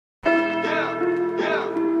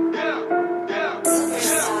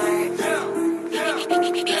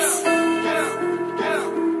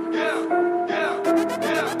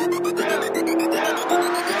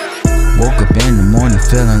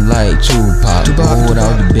feeling like Tupac. Rolled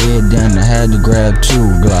out the bed, then I had to grab 2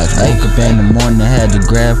 Glocks. Woke up in the morning, I had to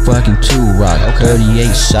grab fucking 2 rocks.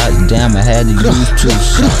 38 shots, damn, I had to use 2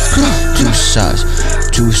 shots.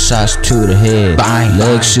 2 shots to the head.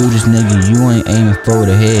 Leg shooters, nigga, you ain't aiming for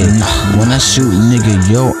the head. When I shoot,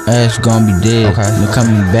 nigga, your ass gon' be dead. No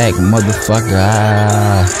coming back, motherfucker.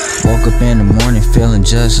 Woke up in the morning feeling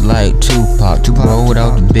just like Tupac. Rolled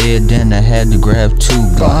out the bed, then I had to grab 2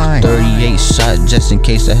 Glocks. 38 shots just in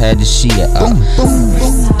case I had to see it out.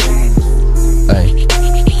 Ay,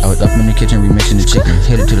 I was up in the kitchen remixing the chicken.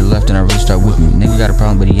 Hit it to the left and I really start whipping. Nigga got a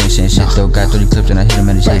problem but he ain't saying shit though. Got 30 clips and I hit him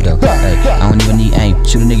in his head though. Ay, I don't even need aim.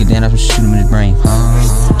 Shoot a nigga down up and shoot him in his brain.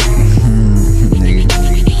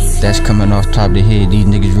 That's coming off top of the head. These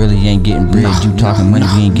niggas really ain't getting bread. You talking money,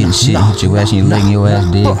 we ain't getting shit. Hit your ass in your leg and your ass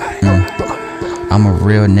dead. I'm a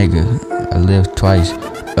real nigga. I live twice.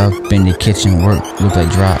 Up in the kitchen, work look like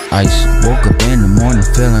dry ice. Woke up in the morning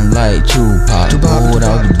feeling like Tupac. Rolled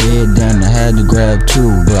out the bed, then I had to grab 2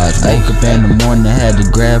 Glocks. Woke up in the morning, I had to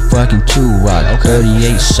grab fucking 2 rocks.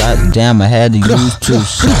 38 shots, damn, I had to use 2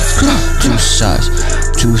 shots.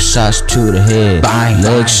 2 shots to the head.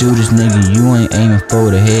 Leg shooters, nigga, you ain't aiming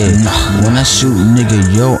for the head. When I shoot,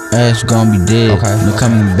 nigga, your ass gon' be dead. No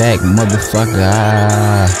coming back, motherfucker.